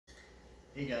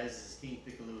Hey guys, this is King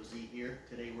Piccolo Z here.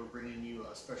 Today we're bringing you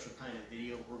a special kind of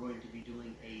video. We're going to be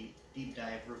doing a deep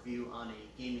dive review on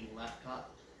a gaming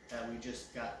laptop that we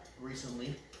just got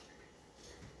recently.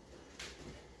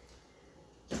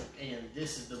 And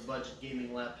this is the budget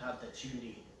gaming laptop that you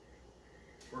need.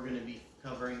 We're going to be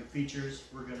covering features,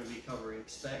 we're going to be covering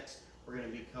specs, we're going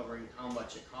to be covering how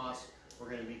much it costs, we're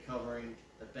going to be covering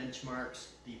the benchmarks,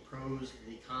 the pros,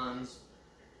 the cons,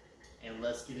 and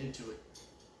let's get into it.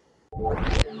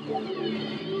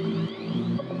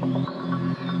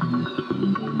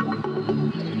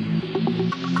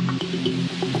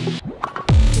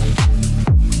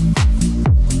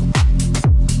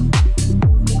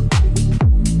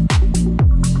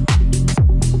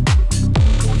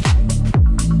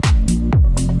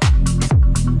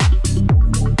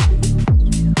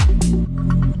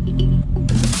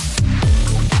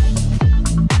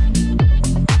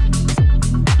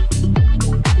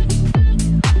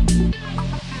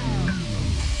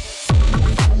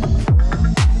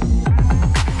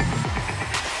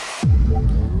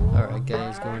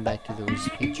 Going back to those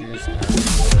features,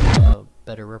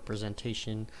 better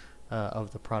representation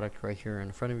of the product right here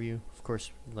in front of you. Of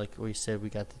course, like we said, we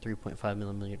got the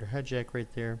 3.5mm head jack right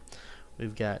there.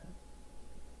 We've got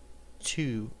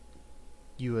two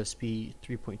USB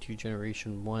 3.2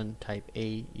 generation 1 type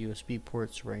A USB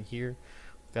ports right here.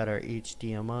 We've got our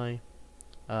HDMI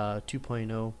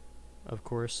 2.0, of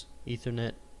course,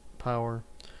 Ethernet power.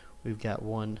 We've got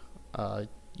one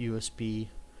USB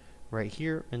right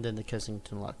here, and then the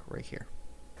Kensington lock right here,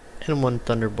 and one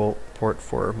Thunderbolt port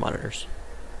for monitors.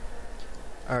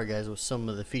 Alright guys, with some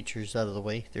of the features out of the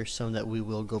way, there's some that we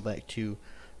will go back to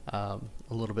a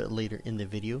little bit later in the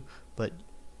video, but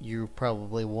you're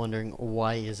probably wondering,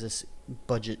 why is this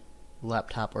budget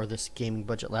laptop or this gaming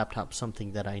budget laptop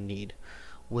something that I need?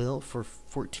 Well, for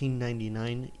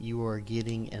 $14.99 you are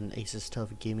getting an Asus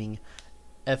TUF Gaming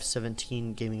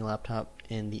F17 gaming laptop,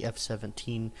 and the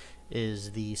F17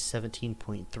 is the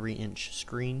 17.3 inch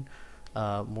screen.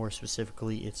 More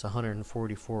specifically, it's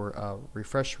 144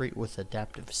 refresh rate with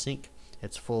adaptive sync.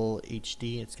 It's full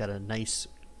HD. It's got a nice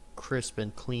crisp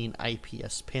and clean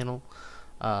IPS panel.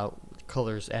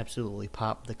 Colors absolutely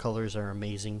pop. The colors are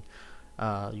amazing.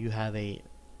 You have a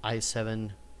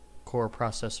i7 core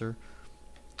processor.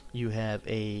 You have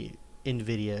a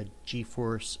NVIDIA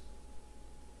GeForce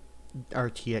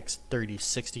RTX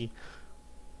 3060.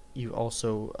 You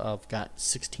also got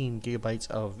 16 gigabytes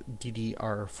of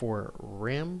DDR4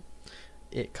 RAM.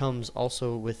 It comes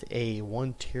also with a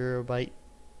 1 terabyte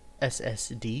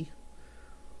SSD.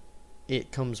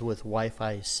 It comes with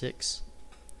Wi-Fi 6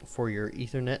 for your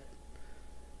Ethernet.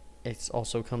 It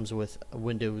also comes with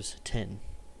Windows 10.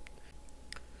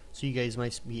 So you guys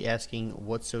might be asking,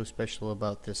 what's so special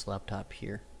about this laptop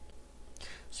here?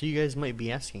 So you guys might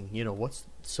be asking, what's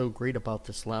so great about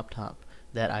this laptop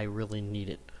that I really need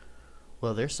it?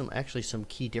 Well, there's actually some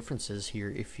key differences here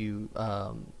if you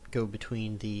go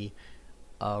between the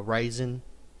Ryzen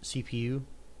CPU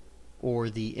or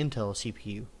the Intel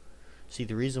CPU. See,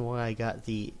 the reason why I got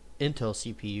the Intel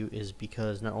CPU is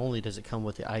because not only does it come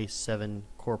with the i7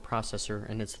 core processor,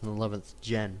 and it's an 11th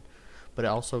gen, but it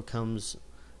also comes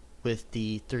with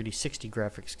the 3060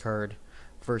 graphics card,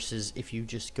 versus if you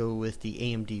just go with the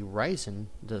AMD Ryzen,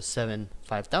 the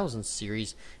 5000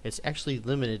 series, it's actually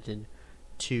limited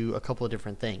to a couple of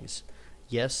different things.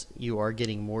 Yes, you are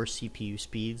getting more CPU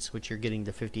speeds, which you're getting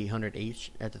the 5800H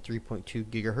at the 3.2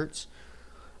 gigahertz.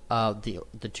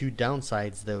 The two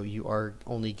downsides, though, you are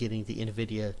only getting the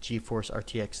NVIDIA GeForce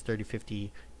RTX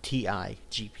 3050 Ti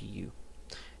GPU.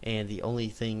 And the only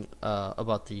thing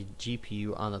about the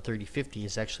GPU on the 3050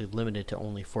 is actually limited to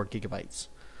only 4 gigabytes.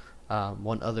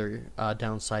 One other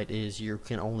downside is you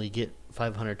can only get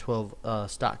 512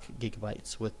 stock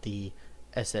gigabytes with the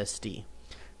SSD.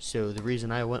 So the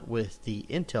reason I went with the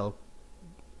Intel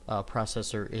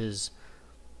processor is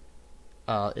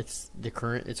it's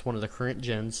one of the current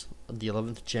gens, the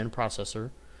 11th gen processor.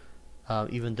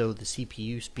 Even though the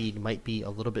CPU speed might be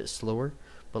a little bit slower,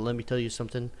 but let me tell you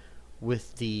something.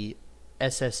 With the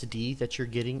SSD that you're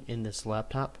getting in this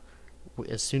laptop,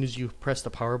 as soon as you press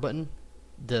the power button,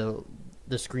 the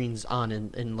screen's on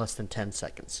in less than 10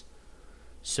 seconds.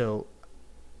 So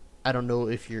I don't know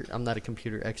if I'm not a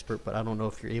computer expert, but I don't know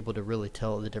if you're able to really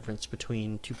tell the difference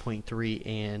between 2.3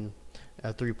 and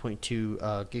 3.2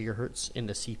 gigahertz in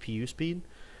the CPU speed.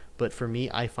 But for me,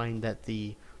 I find that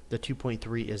the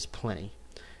 2.3 is plenty.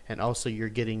 And also you're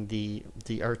getting the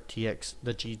RTX,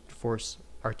 the GeForce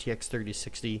RTX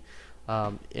 3060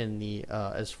 in the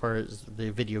as far as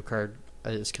the video card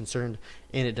is concerned,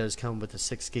 and it does come with the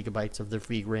 6 gigabytes of the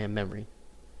VRAM memory.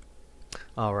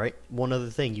 Alright, one other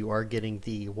thing, you are getting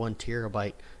the 1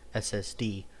 terabyte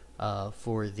SSD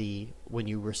for the when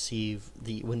you receive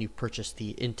the when you purchase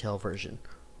the Intel version,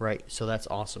 right? So that's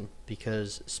awesome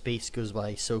because space goes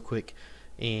by so quick,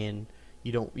 and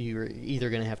you're either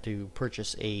going to have to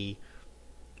purchase a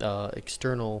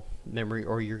external memory,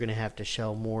 or you're going to have to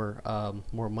shell more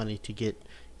money to get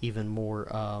even more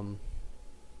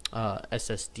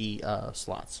SSD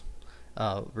slots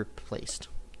replaced.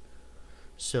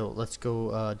 So let's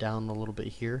go down a little bit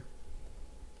here.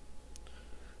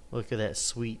 Look at that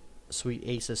sweet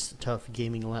Asus TUF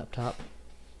gaming laptop.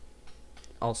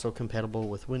 Also compatible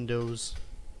with Windows.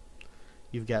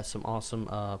 You've got some awesome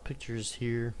pictures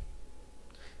here.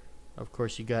 Of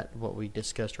course, you got what we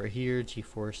discussed right here,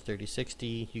 GeForce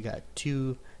 3060. You got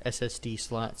 2 SSD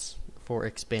slots for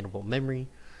expandable memory.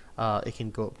 It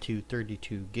can go up to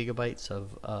 32 gigabytes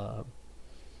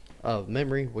of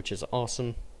memory, which is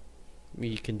awesome.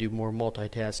 You can do more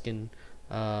multitasking.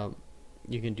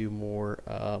 You can do more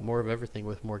of everything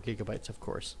with more gigabytes, of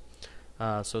course.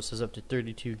 So it says up to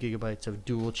 32 gigabytes of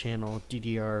dual channel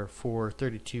DDR4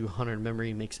 3200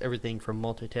 memory, makes everything from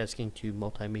multitasking to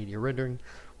multimedia rendering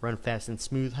run fast and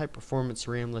smooth. High performance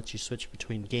RAM lets you switch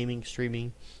between gaming,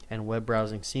 streaming, and web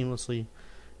browsing seamlessly.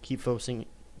 Keep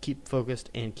focused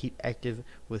and keep active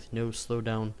with no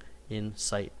slowdown in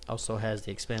sight. Also has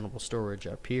the expandable storage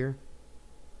up here.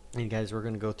 And guys, we're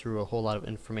going to go through a whole lot of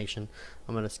information.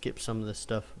 I'm going to skip some of this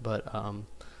stuff, but I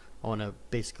want to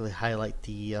basically highlight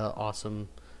the awesome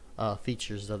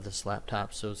features of this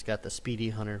laptop. So it's got the speedy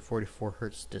 144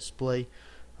 Hz display,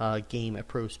 game at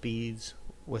pro speeds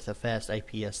with a fast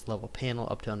IPS level panel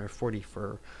up to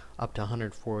 144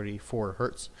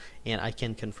 Hz, and I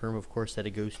can confirm, of course, that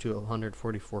it goes to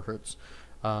 144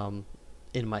 Hz.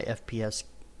 In my FPS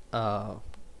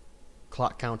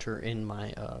clock counter in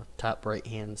my top right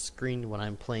hand screen when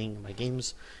I'm playing my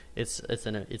games, it's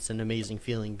an amazing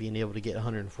feeling being able to get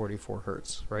 144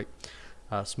 Hz, right?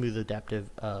 Smooth adaptive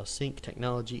sync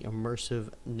technology, immersive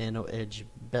nano edge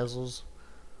bezels,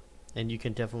 and you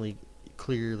can definitely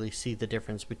clearly see the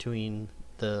difference between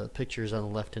the pictures on the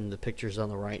left and the pictures on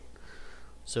the right.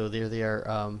 So there they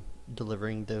are,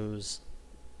 delivering those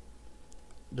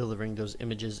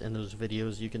images and those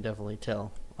videos. You can definitely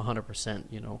tell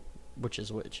 100%, which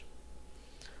is which.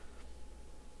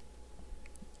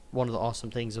 One of the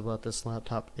awesome things about this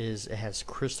laptop is it has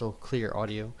crystal clear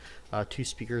audio, 2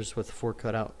 speakers with 4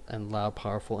 cutout and loud,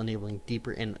 powerful, enabling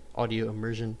deeper in audio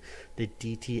immersion. The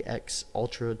DTX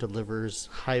Ultra delivers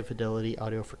high fidelity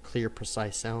audio for clear,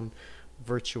 precise sound.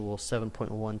 Virtual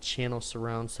 7.1 channel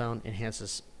surround sound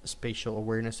enhances spatial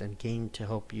awareness and gain to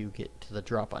help you get to the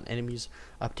drop on enemies.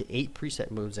 Up to 8 preset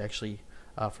modes actually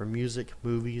for music,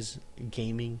 movies,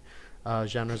 gaming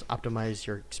genres. Optimize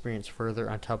your experience further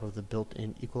on top of the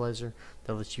built-in equalizer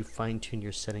that lets you fine-tune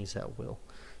your settings at will.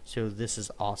 So this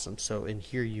is awesome. So in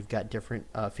here you've got different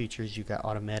features. You've got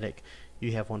automatic,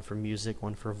 you have one for music,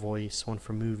 one for voice, one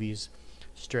for movies,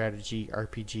 strategy,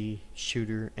 RPG,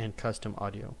 shooter, and custom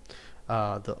audio.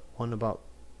 The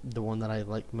one that I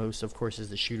like most, of course, is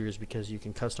the shooters, because you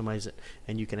can customize it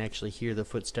and you can actually hear the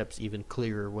footsteps even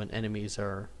clearer when enemies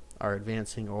are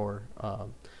advancing, or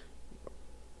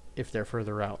if they're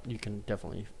further out, you can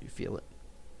definitely feel it.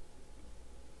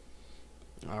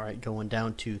 Alright, going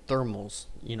down to thermals.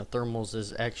 Thermals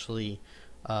is actually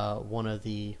one of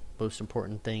the most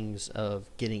important things of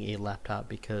getting a laptop,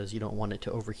 because you don't want it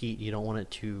to overheat, you don't want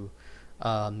it to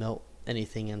melt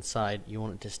anything inside, you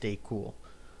want it to stay cool,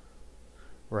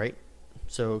 right?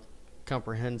 So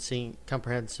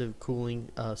comprehensive cooling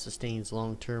sustains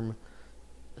long-term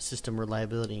system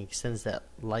reliability and extends that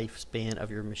lifespan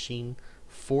of your machine.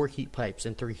 4 heat pipes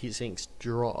and 3 heat sinks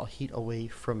draw heat away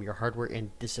from your hardware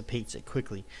and dissipates it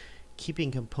quickly, keeping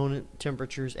component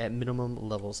temperatures at minimum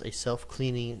levels. A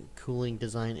self-cleaning cooling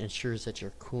design ensures that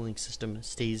your cooling system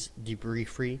stays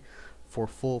debris-free for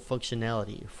full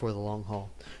functionality for the long haul.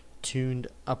 Tuned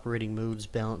operating modes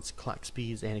balance clock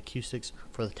speeds and acoustics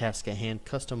for the task at hand,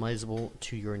 customizable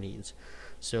to your needs.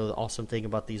 So the awesome thing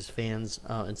about these fans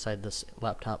inside this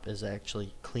laptop is it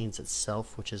actually cleans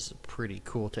itself, which is pretty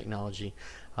cool technology.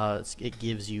 It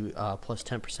gives you plus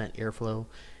 10% airflow,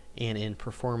 and in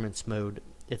performance mode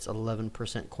it's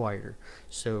 11% quieter.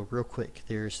 So real quick,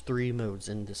 there's 3 modes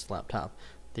in this laptop.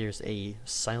 There's a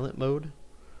silent mode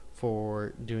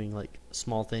for doing like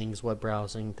small things, web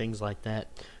browsing, things like that.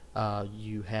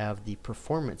 You have the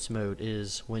performance mode,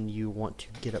 is when you want to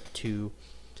get up to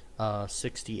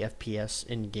 60 FPS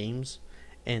in games,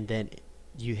 and then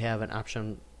you have an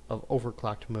option of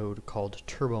overclocked mode called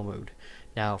turbo mode.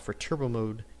 Now for turbo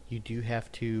mode, you do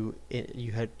have to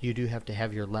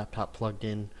have your laptop plugged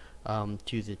in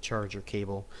to the charger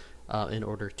cable in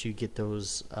order to get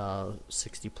those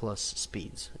 60 plus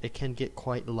speeds. It can get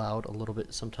quite loud a little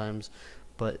bit sometimes,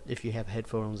 but if you have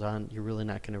headphones on, you're really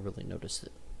not going to really notice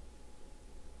it.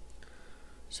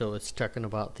 So it's talking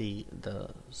about the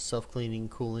self-cleaning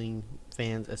cooling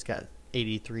fans. It's got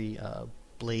 83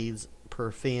 blades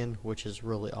per fan, which is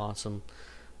really awesome.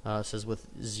 It says with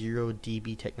 0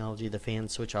 dB technology, the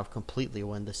fans switch off completely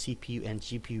when the CPU and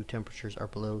GPU temperatures are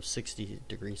below 60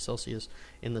 degrees Celsius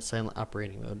in the silent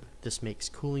operating mode. This makes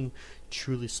cooling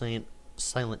truly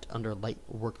silent under light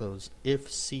workloads. If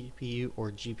CPU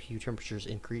or GPU temperatures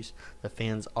increase, the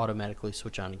fans automatically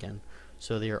switch on again.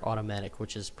 So they are automatic,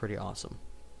 which is pretty awesome.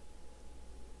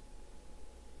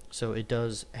 So it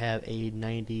does have a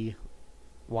 90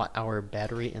 watt-hour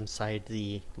battery inside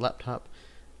the laptop,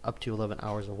 up to 11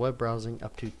 hours of web browsing,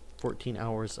 up to 14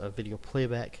 hours of video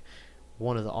playback.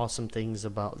 One of the awesome things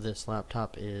about this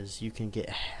laptop is you can get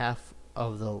half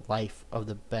of the life of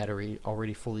the battery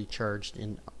already fully charged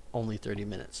in only 30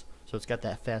 minutes. So it's got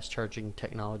that fast charging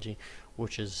technology,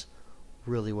 which is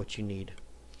really what you need.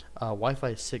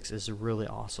 Wi-Fi 6 is really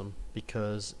awesome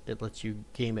because it lets you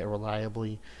game it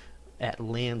reliably at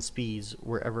LAN speeds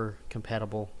wherever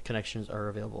compatible connections are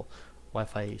available.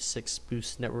 Wi-Fi 6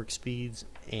 boosts network speeds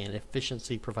and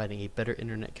efficiency, providing a better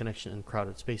internet connection in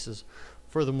crowded spaces.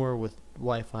 Furthermore, with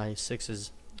Wi-Fi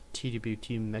 6's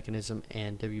TWT mechanism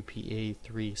and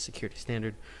WPA3 security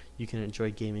standard, you can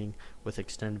enjoy gaming with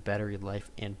extended battery life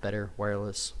and better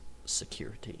wireless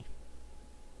security.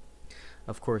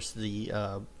 Of course, the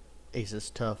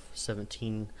Asus TUF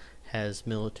 17 has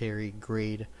military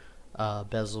grade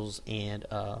bezels and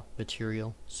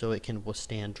material, so it can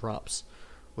withstand drops,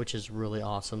 which is really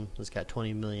awesome. It's got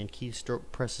 20 million keystroke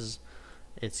presses.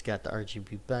 It's got the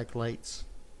RGB backlights.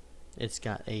 It's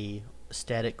got a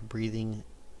static breathing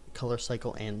color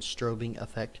cycle and strobing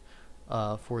effect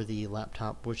for the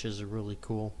laptop, which is really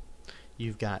cool.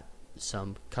 You've got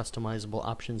some customizable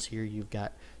options here. You've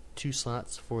got 2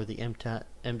 slots for the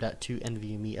M.2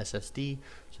 NVMe SSD,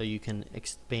 so you can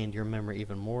expand your memory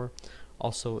even more.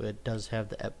 Also, it does have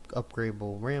the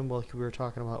upgradable RAM, like we were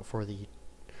talking about, for the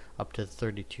up to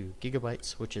 32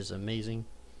 gigabytes, which is amazing.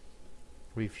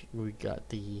 We got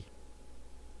the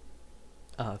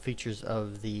features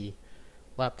of the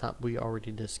laptop we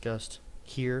already discussed.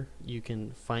 Here you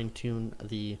can fine-tune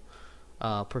the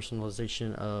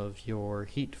personalization of your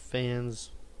heat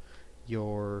fans,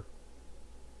 your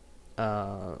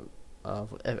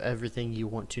everything you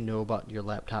want to know about your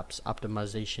laptop's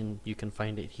optimization. You can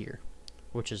find it here,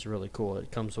 which is really cool.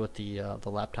 It comes with the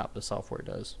laptop, the software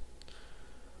does.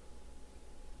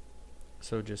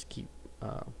 So just keep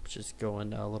just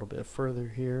going a little bit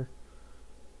further here.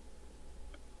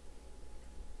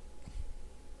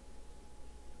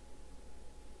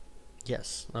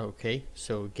 Yes, okay,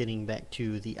 so getting back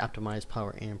to the optimized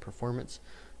power and performance,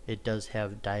 it does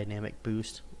have dynamic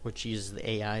boost, which uses the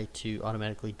AI to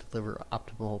automatically deliver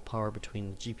optimal power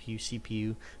between the GPU,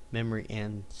 CPU, memory,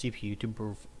 and CPU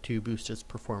to boost its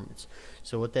performance.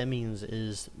 So what that means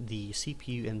is the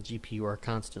CPU and GPU are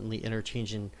constantly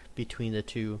interchanging between the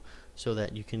two so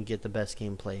that you can get the best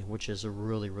gameplay, which is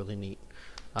really, really neat.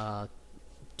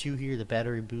 Here, the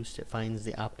battery boost, it finds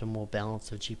the optimal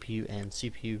balance of GPU and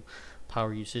CPU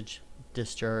power usage,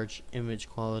 discharge, image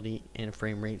quality, and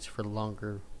frame rates for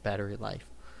longer battery life.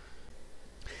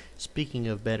 Speaking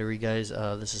of battery, guys,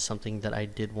 this is something that I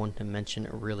did want to mention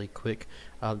really quick.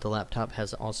 The laptop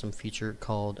has an awesome feature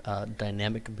called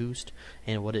Dynamic Boost,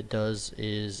 and what it does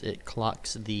is it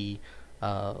clocks the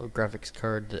graphics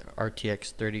card, the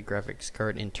RTX 30 graphics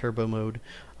card, in turbo mode.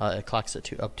 It clocks it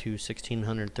to up to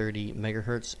 1630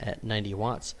 megahertz at 90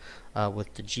 watts.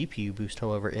 With the GPU boost,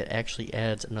 however, it actually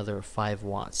adds another 5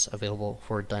 watts available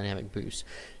for dynamic boost.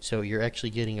 So you're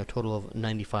actually getting a total of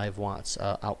 95 watts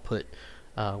output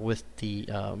with the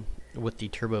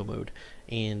turbo mode.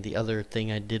 And the other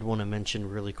thing I did want to mention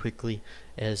really quickly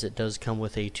is it does come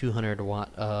with a 200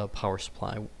 watt power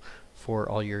supply for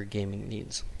all your gaming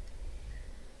needs.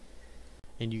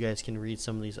 And you guys can read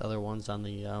some of these other ones on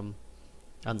the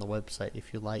website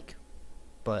if you like,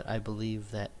 but I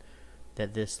believe that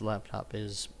this laptop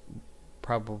is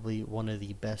probably one of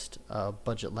the best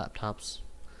budget laptops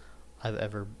I've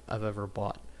ever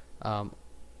bought.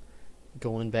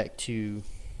 Going back to,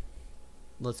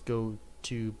 let's go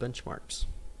to benchmarks.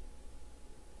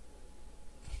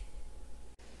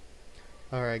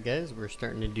 Alright guys, we're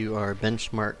starting to do our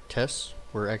benchmark tests.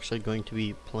 We're actually going to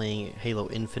be playing Halo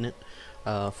Infinite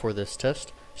for this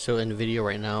test. So in the video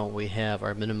right now we have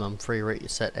our minimum frame rate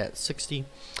set at 60.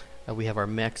 We have our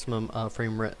maximum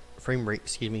frame rate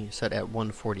set at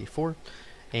 144,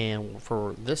 And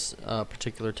for this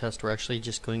particular test, we're actually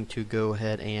just going to go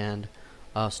ahead and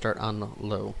start on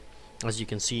low. As you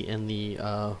can see in the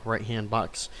right hand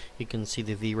box, you can see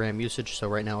the VRAM usage. So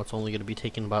right now it's only going to be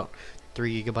taking about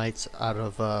 3 gigabytes out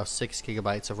of 6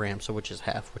 gigabytes of RAM, so which is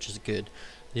half, which is good.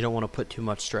 You don't want to put too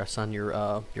much stress on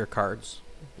your cards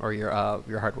or your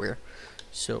hardware.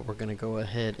 So we're going to go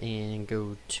ahead and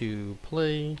go to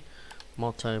play,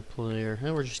 multiplayer,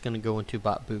 and we're just going to go into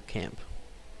bot boot camp.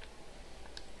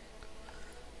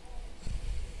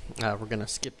 We're going to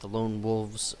skip the Lone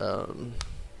Wolves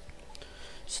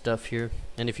stuff here,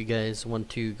 and if you guys want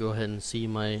to go ahead and see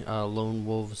my Lone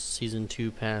Wolves Season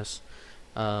 2 pass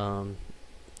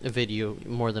video,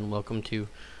 more than welcome to.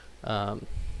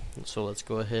 So let's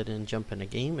go ahead and jump in a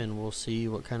game and we'll see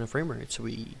what kind of frame rates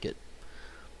we get.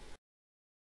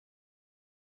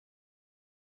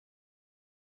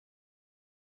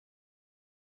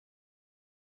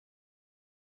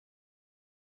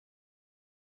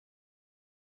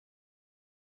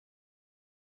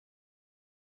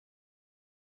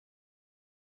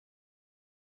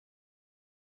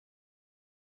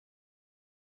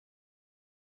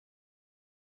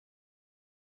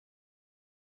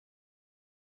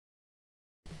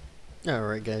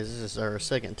 Alright guys, this is our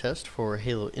second test for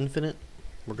Halo Infinite.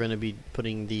 We're going to be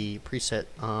putting the preset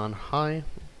on high,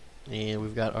 and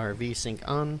we've got our VSync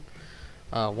on.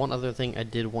 One other thing I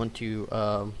did want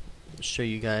to show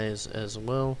you guys as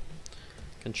well,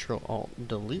 Control Alt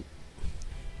Delete.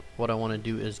 What I want to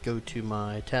do is go to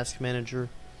my task manager,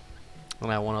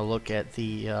 and I want to look at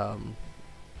the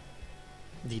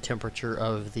temperature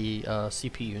of the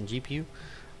CPU and GPU.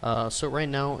 So right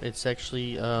now it's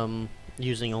actually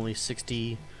using only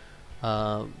 60 to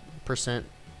 70%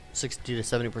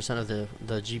 of the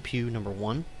GPU number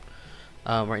one.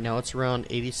 Right now it's around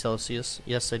 80 Celsius.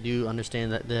 Yes, I do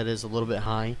understand that that is a little bit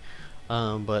high,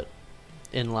 but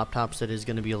in laptops it is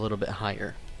going to be a little bit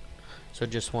higher. So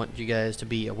just want you guys to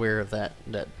be aware of that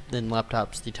in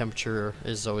laptops the temperature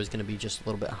is always going to be just a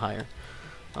little bit higher.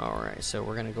 Alright, so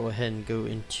we're going to go ahead and go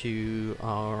into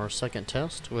our second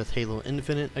test with Halo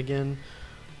Infinite again.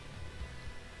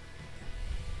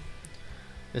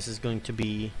 This is going to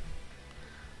be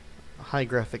high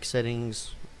graphic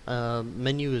settings.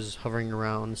 Menu is hovering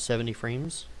around 70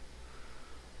 frames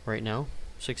right now,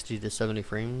 60 to 70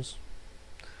 frames.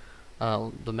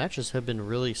 The matches have been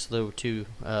really slow too,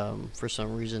 for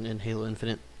some reason in Halo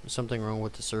Infinite. Something wrong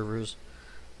with the servers.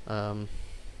 I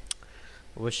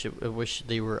wish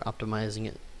they were optimizing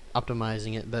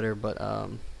it better, but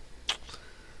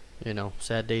you know,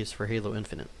 sad days for Halo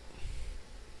Infinite.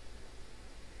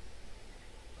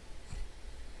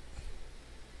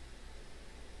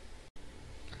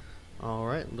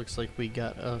 Alright, looks like we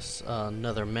got us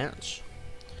another match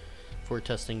for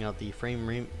testing out the frame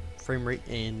rate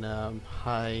in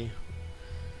high.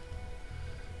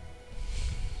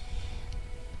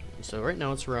 So right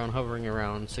now it's hovering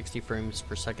around 60 frames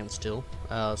per second still.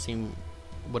 Seeing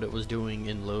what it was doing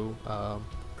in low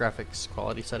graphics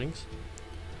quality settings.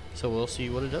 So we'll see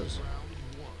what it does.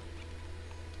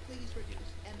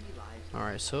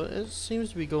 Alright, so it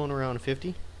seems to be going around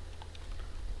 50.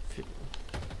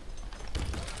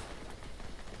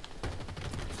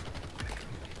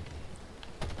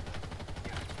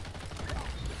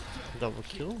 Double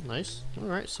kill, nice.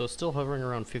 Alright, so still hovering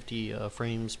around 50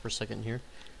 frames per second here.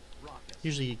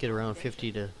 Usually you get around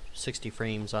 50 to 60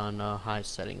 frames on high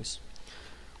settings.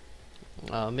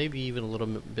 Maybe even a little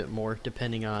bit more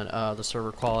depending on the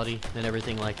server quality and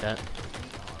everything like that.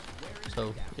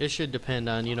 So it should depend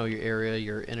on, you know, your area,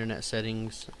 your internet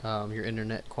settings, your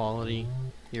internet quality,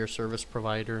 your service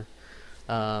provider,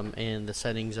 and the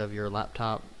settings of your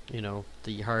laptop, you know,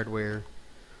 the hardware.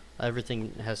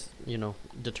 Everything has, you know,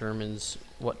 determines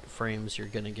what frames you're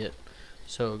gonna get.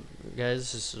 So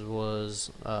guys, this was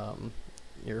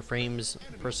your frames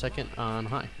per second on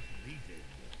high.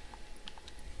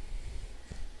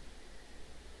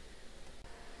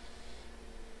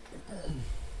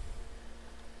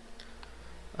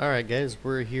 Alright guys,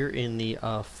 we're here in the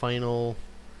final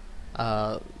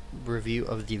review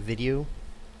of the video.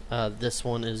 This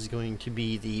one is going to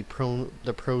be the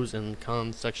pros and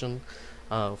cons section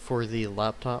for the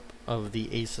laptop of the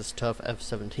Asus TUF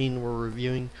F17 we're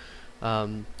reviewing.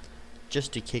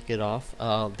 Just to kick it off,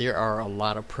 there are a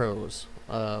lot of pros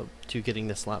to getting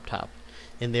this laptop,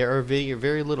 and there are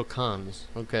very little cons.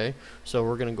 Okay, so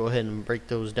we're gonna go ahead and break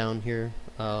those down here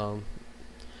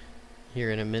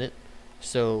in a minute.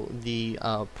 So the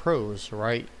pros,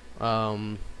 right?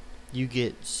 You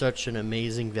get such an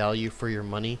amazing value for your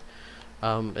money.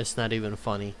 It's not even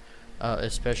funny,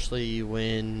 especially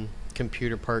when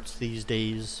computer parts these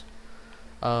days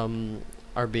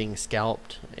are being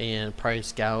scalped and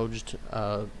price gouged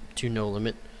to no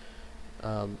limit.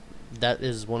 That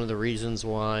is one of the reasons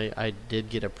why I did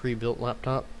get a pre-built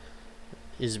laptop,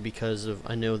 is because of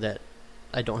I know that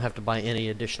I don't have to buy any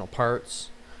additional parts,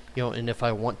 and if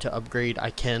I want to upgrade, I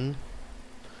can.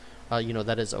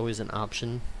 That is always an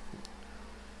option.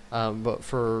 But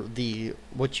for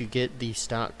what you get, the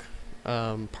stock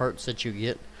parts that you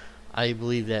get, I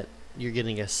believe that you're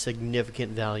getting a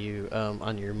significant value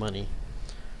on your money.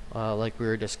 Like we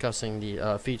were discussing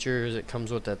the features, it comes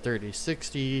with that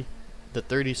 3060, the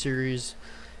 30 series,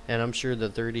 and I'm sure the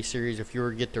 30 series, if you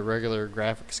were to get the regular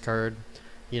graphics card,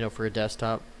 for a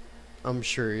desktop, I'm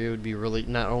sure it would be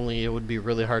not only it would be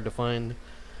really hard to find,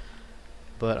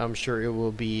 but I'm sure it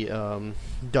will be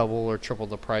double or triple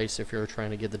the price if you're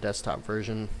trying to get the desktop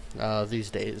version these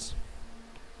days.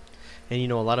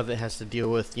 And a lot of it has to deal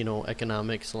with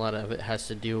economics. A lot of it has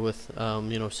to deal with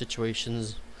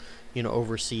situations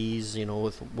overseas,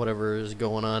 with whatever is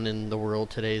going on in the world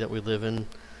today that we live in.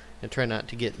 And try not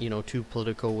to get too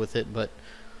political with it, but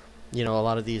a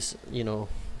lot of these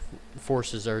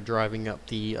forces are driving up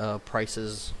the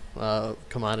prices,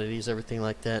 commodities, everything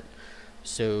like that.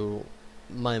 So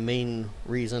my main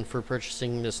reason for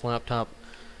purchasing this laptop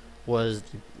was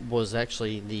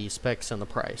actually the specs and the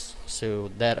price. So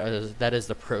that is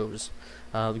the pros.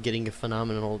 Getting a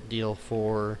phenomenal deal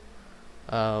for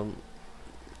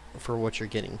what you're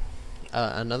getting.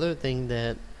 Another thing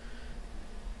that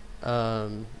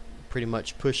pretty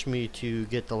much pushed me to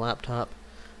get the laptop,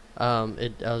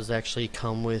 it does actually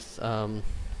come with a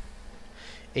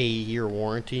year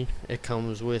warranty. It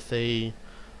comes with a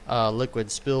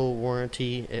liquid spill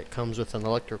warranty, it comes with an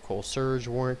electrical surge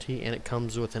warranty, and it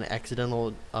comes with an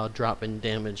accidental drop and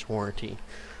damage warranty.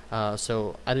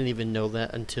 So I didn't even know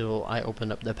that until I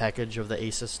opened up the package of the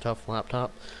Asus TUF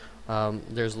laptop.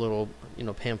 There's a little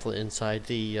pamphlet inside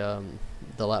the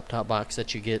laptop box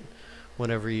that you get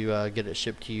whenever you get it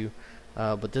shipped to you.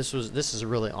 But this is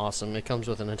really awesome. It comes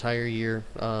with an entire year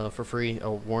for free, a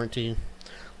warranty,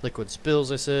 liquid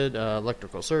spills, I said,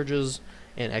 electrical surges,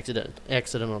 and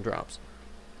accidental drops.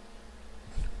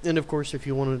 And of course, if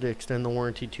you wanted to extend the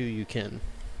warranty too, you can.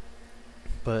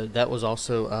 But that was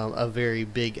also a very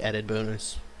big added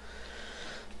bonus.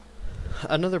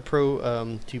 Another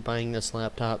pro to buying this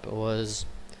laptop was,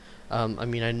 I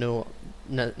know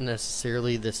not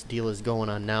necessarily this deal is going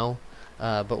on now,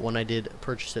 but when I did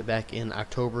purchase it back in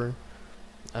October,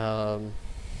 around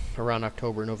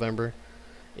October, November,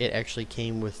 it actually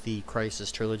came with the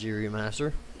Crysis Trilogy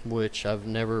Remaster, which I've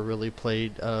never really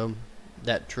played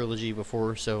that trilogy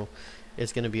before, so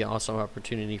it's going to be an awesome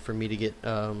opportunity for me to get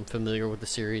familiar with the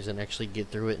series and actually get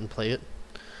through it and play it.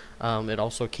 It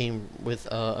also came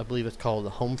with, I believe it's called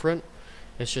Homefront.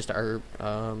 It's just our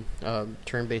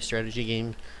turn-based strategy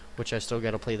game, which I still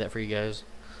got to play that for you guys.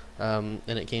 And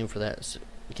it came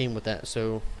with that.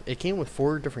 So it came with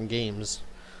 4 different games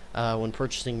when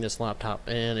purchasing this laptop,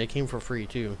 and it came for free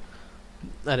too.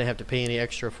 I didn't have to pay any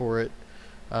extra for it,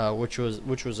 which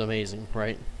was amazing,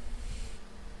 right?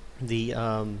 The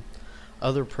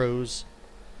other pros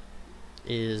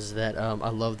is that I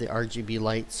love the RGB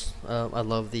lights. I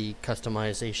love the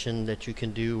customization that you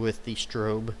can do with the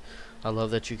strobe. I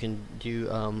love that you can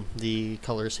do the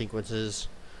color sequences.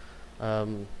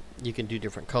 You can do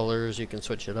different colors. You can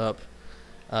switch it up.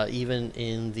 Even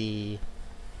in the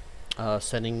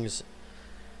settings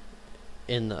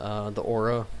in the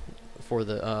Aura for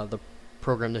the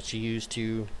program that you use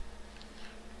to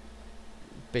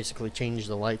basically change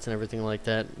the lights and everything like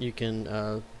that, you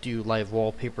can do live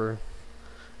wallpaper.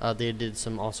 They did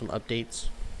some awesome updates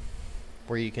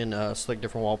where you can select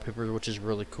different wallpapers, which is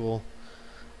really cool.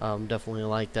 Definitely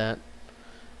like that.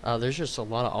 There's just a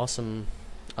lot of awesome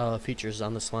features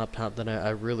on this laptop that I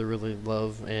really, really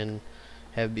love and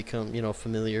have become,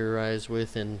 familiarized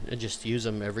with, and just use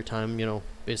them every time,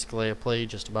 basically I play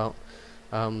just about.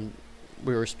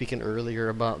 We were speaking earlier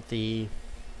about the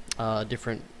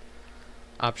different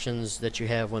options that you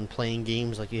have when playing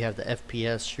games. Like you have the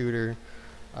FPS shooter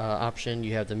option,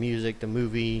 you have the music, the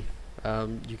movie.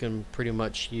 You can pretty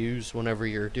much use whenever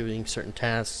you're doing certain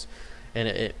tasks, and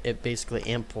it basically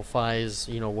amplifies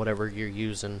whatever you're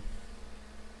using.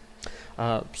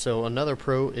 So another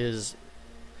pro is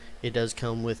it does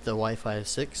come with the Wi-Fi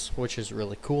 6, which is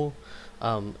really cool.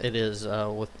 It is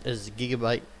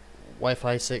gigabyte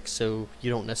Wi-Fi 6, so you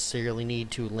don't necessarily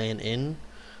need to LAN in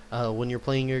when you're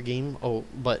playing your game.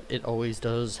 But it always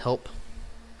does help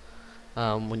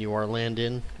when you are LANed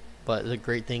in. But the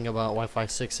great thing about Wi-Fi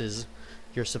 6 is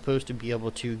you're supposed to be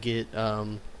able to get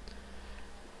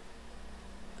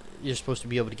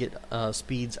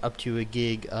speeds up to a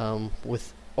gig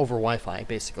over Wi-Fi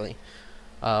basically.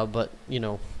 But you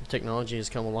know, technology has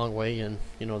come a long way, and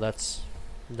you know that's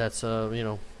you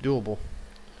know, doable.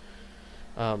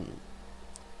 Um,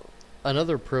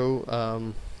 Another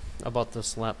pro about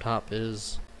this laptop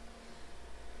is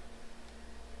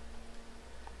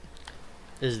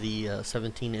the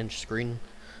 17-inch screen.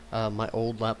 My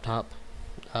old laptop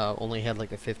only had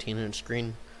like a 15-inch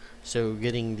screen, so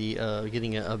getting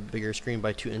a bigger screen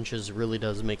by 2 inches really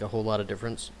does make a whole lot of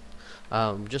difference.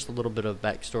 Just a little bit of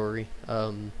backstory.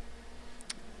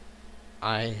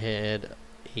 I had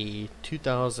a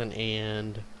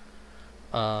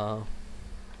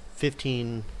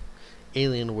 2015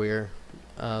 Alienware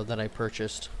that I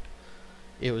purchased.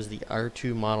 It was the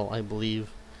R2 model, I believe.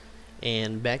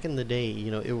 And back in the day,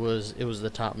 you know, it was the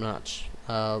top-notch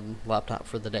laptop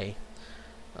for the day.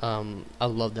 I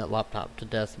love that laptop to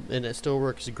death, and it still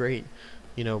works great,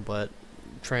 you know. But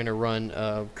trying to run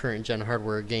current gen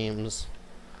hardware games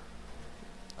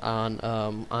on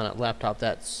a laptop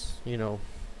that's, you know,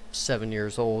 7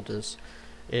 years old is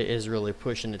really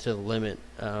pushing it to the limit.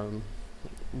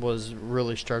 Was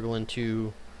really struggling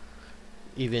to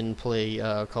even play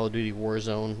Call of Duty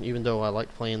Warzone, even though I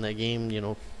liked playing that game. You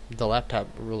know, the laptop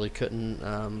really couldn't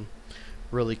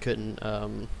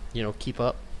you know, keep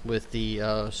up with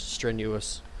the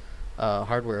strenuous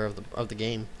hardware of the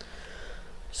game.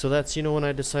 So that's, you know, when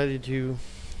I decided to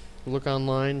look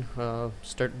online,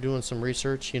 start doing some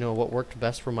research. You know, what worked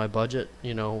best for my budget.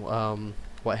 You know,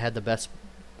 what had the best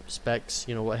specs.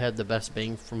 You know, what had the best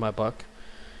bang for my buck.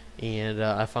 And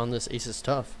I found this Asus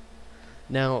TUF.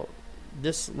 Now,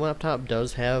 this laptop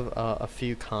does have a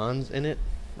few cons in it.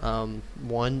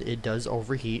 One, it does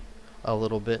overheat a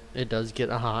little bit. It does get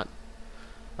hot.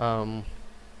 I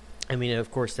mean,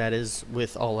 of course, that is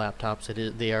with all laptops.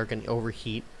 They are going to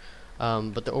overheat.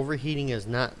 But the overheating is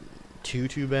not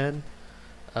too bad.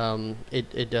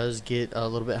 It does get a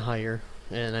little bit higher,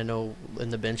 and I know in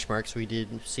the benchmarks we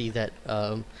did see that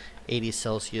 80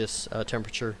 Celsius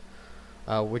temperature,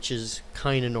 which is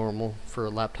kind of normal for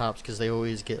laptops, because they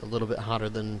always get a little bit hotter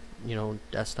than, you know,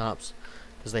 desktops,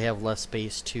 because they have less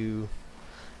space to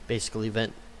basically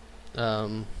vent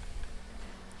the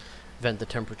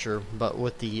temperature. But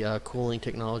with the cooling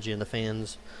technology and the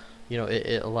fans, you know,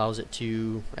 it allows it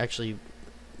to actually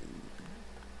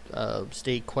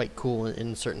stay quite cool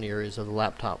in certain areas of the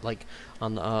laptop, like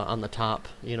on the top,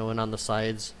 you know, and on the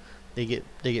sides. They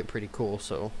get pretty cool.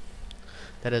 So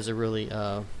that is a really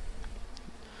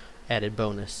added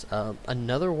bonus.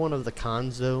 Another one of the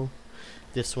cons, though,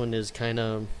 this one is kind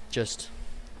of just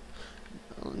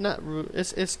not.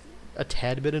 It's a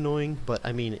tad bit annoying, but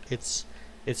I mean, it's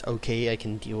okay. I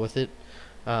can deal with it.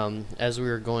 As we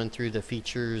were going through the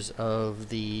features of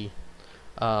the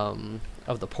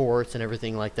ports and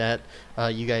everything like that,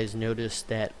 you guys noticed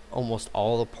that almost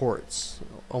all the ports,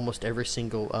 almost every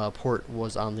single port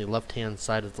was on the left-hand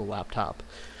side of the laptop.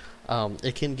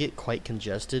 It can get quite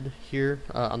congested here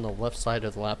on the left side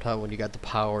of the laptop when you got the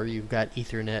power, you've got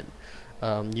Ethernet,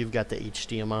 you've got the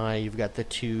HDMI, you've got the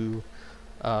two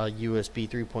USB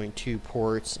 3.2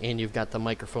 ports, and you've got the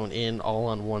microphone in all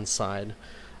on one side.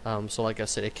 So like I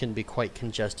said, it can be quite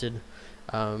congested.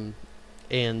 And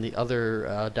the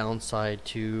other downside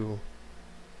to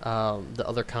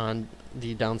the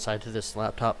downside to this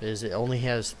laptop is it only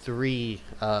has 3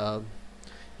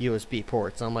 USB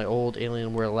ports. On my old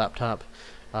Alienware laptop,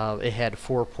 it had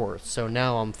 4 ports. So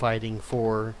now I'm fighting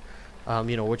for,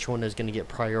 you know, which one is going to get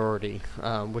priority.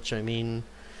 Which, I mean,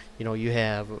 you know, you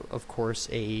have, of course,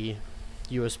 a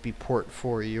USB port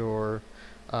for your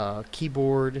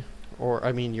keyboard, or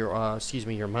I mean your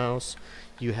your mouse.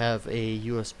 You have a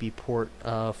USB port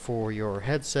for your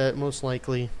headset, most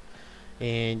likely,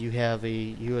 and you have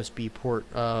a USB port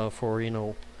for, you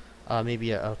know,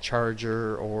 maybe a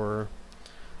charger or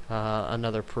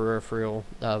another peripheral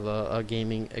of a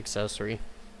gaming accessory.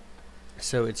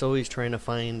 So it's always trying to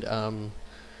find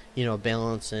you know,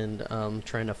 balance, and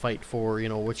trying to fight for, you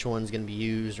know, which one's going to be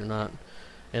used or not.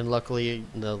 And luckily,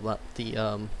 the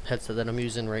headset that I'm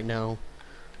using right now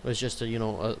was just a, you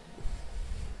know, a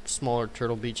smaller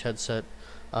Turtle Beach headset.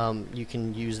 You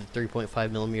can use the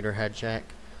 3.5mm head jack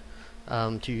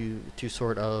to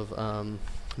sort of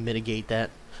mitigate that.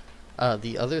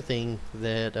 The other thing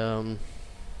that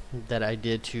that I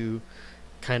did to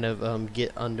kind of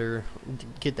get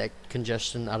that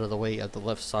congestion out of the way at the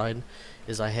left side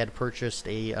is I had purchased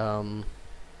a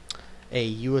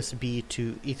USB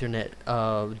to Ethernet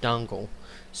dongle.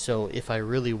 So if I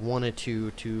really wanted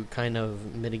to kind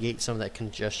of mitigate some of that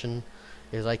congestion,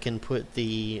 is I can put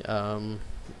the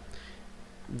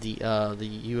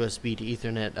USB to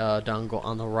Ethernet dongle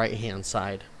on the right hand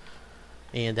side.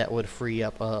 and that would free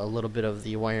up a little bit of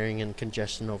the wiring and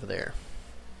congestion over there.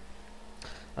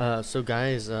 So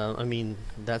guys, I mean,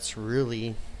 that's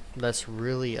really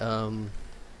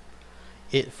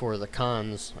it for the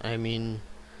cons. I mean,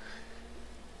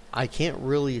 I can't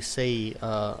really say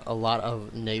a lot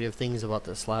of negative things about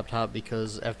this laptop,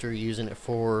 because after using it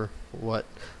for what,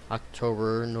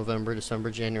 October, November,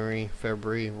 December, January,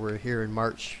 February, we're here in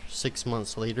March, 6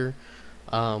 months later,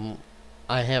 I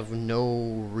have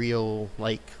no real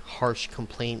like harsh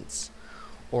complaints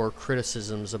or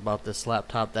criticisms about this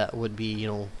laptop that would be, you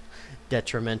know,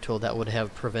 detrimental, that would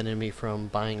have prevented me from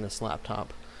buying this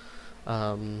laptop.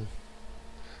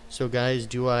 So guys,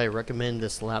 do I recommend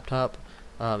this laptop?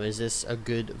 Is this a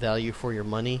good value for your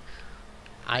money?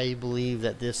 I believe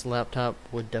that this laptop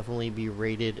would definitely be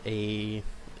rated a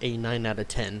 9 out of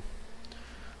 10.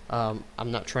 I'm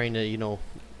not trying to, you know,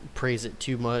 praise it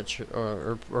too much,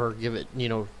 or give it, you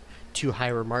know, too high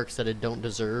remarks that it don't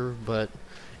deserve, but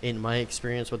in my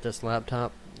experience with this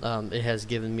laptop, it has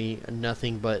given me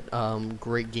nothing but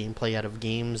great gameplay out of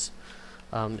games.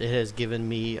 It has given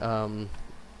me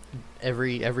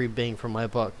every bang for my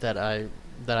buck that I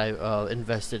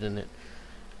invested in it.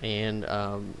 And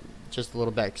just a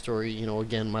little backstory, you know,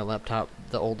 again, my laptop,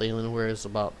 the old Alienware, is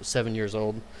about 7 years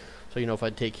old. So, you know, if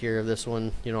I take care of this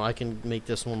one, you know, I can make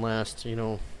this one last, you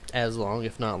know, as long,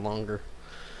 if not longer.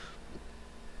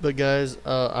 But guys,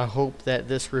 I hope that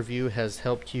this review has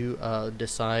helped you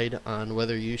decide on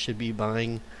whether you should be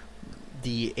buying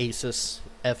the Asus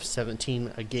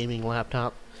F17, a gaming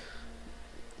laptop.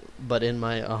 But in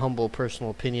my humble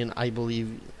personal opinion, I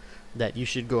believe that you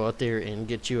should go out there and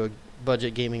get you a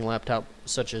budget gaming laptop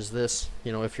such as this.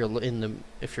 You know, if you're in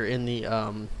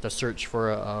the search for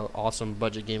a awesome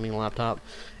budget gaming laptop,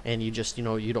 and you just, you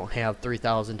know, you don't have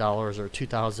 $3,000 or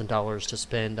 $2,000 to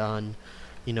spend on,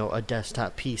 you know, a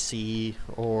desktop PC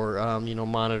or you know,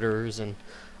 monitors and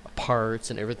parts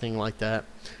and everything like that.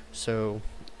 So,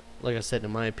 like I said,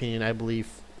 in my opinion, I believe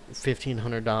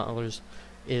 $1,500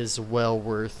 is well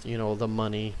worth, you know, the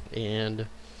money. And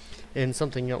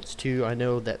something else too, I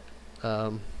know that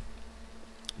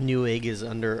Newegg is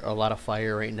under a lot of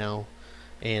fire right now,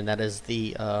 and that is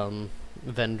the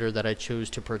vendor that I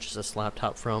chose to purchase this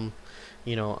laptop from.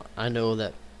 You know, I know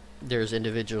that there's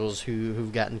individuals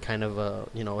who've gotten kind of a,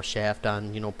 you know, a shaft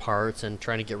on, you know, parts and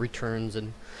trying to get returns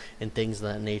and things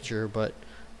of that nature, but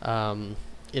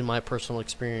in my personal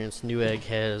experience, Newegg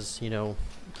has, you know,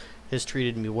 has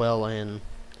treated me well, and,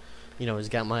 you know, has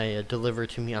got my delivered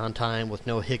to me on time with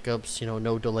no hiccups, you know,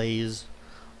 no delays,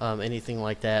 anything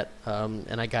like that.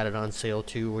 And I got it on sale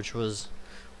too, which was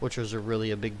a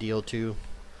really a big deal too.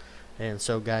 And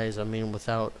so guys, I mean,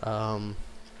 without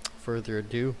further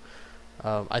ado,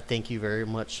 I thank you very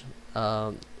much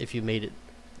if you made it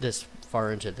this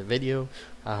far into the video.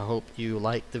 I hope you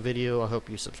liked the video. I hope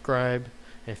you subscribe.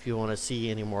 If you want to see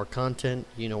any more content,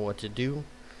 you know what to do.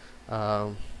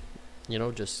 You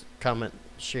know, just comment,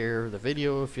 share the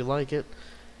video if you like it.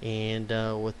 And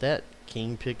with that,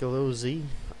 King Piccolo Z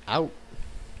out.